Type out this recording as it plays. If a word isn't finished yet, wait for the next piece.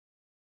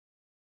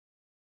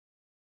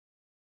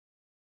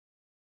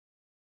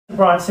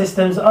Bryant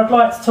systems, I'd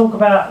like to talk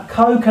about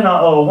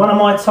coconut oil, one of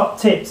my top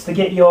tips to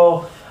get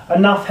your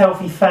enough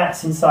healthy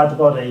fats inside the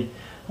body.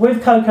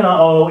 With coconut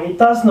oil, it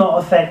does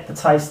not affect the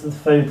taste of the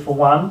food, for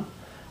one.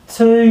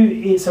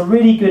 Two, it's a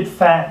really good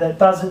fat that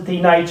doesn't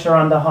denature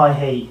under high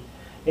heat.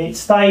 It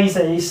stays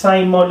at the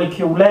same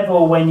molecule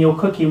level when you're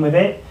cooking with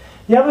it.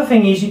 The other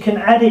thing is you can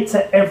add it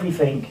to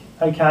everything,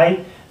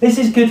 okay? This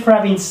is good for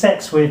having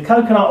sex with.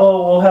 Coconut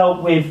oil will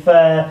help with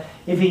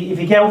if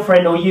your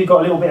girlfriend or you got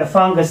a little bit of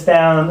fungus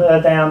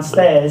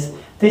downstairs,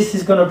 this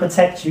is going to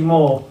protect you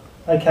more,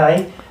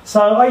 okay? So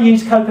I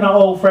use coconut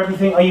oil for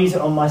everything. I use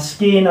it on my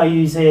skin, I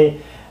use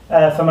it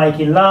for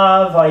making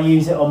love, I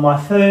use it on my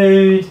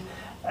food,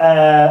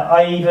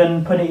 I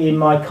even put it in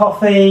my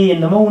coffee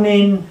in the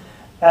morning.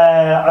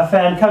 I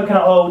found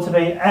coconut oil to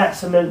be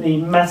absolutely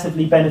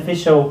massively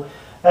beneficial.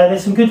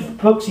 There's some good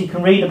books you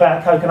can read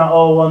about coconut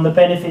oil on the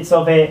benefits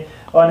of it,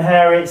 on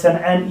how it's an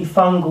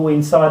antifungal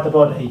inside the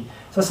body.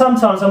 So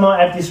sometimes I might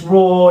have this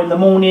raw in the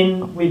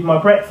morning with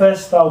my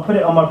breakfast. I'll put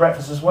it on my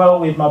breakfast as well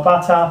with my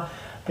butter,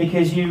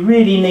 because you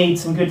really need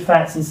some good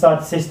fats inside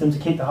the system to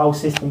keep the whole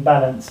system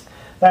balanced.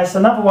 That's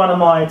another one of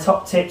my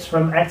top tips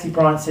from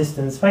Bryant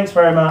Systems. Thanks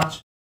very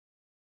much.